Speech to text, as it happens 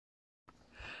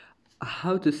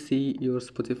How to see your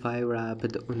Spotify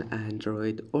Wrapped on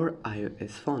Android or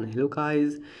iOS phone. Hello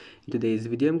guys, in today's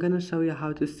video I'm gonna show you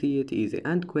how to see it easy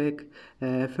and quick.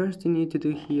 First you need to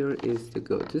do here is to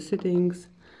go to settings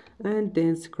and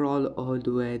then scroll all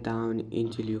the way down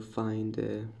until you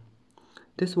find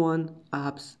this one,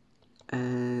 apps,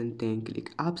 and then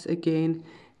click apps again.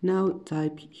 Now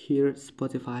type here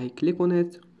Spotify, click on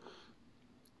it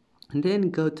and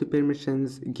then go to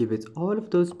permissions, give it all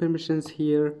of those permissions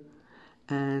here,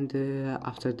 and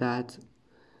after that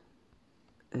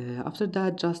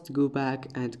just go back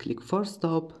and click force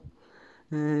stop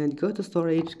and go to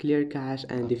storage, clear cache,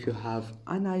 and if you have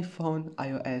an iPhone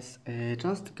iOS,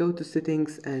 just go to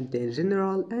settings and then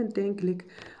general and then click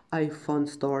iPhone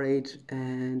storage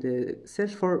and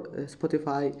search for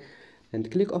Spotify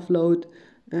and click offload,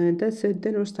 and that's it.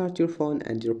 Then restart your phone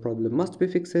and your problem must be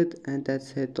fixed, and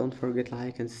that's it. Don't forget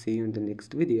like and see you in the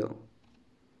next video.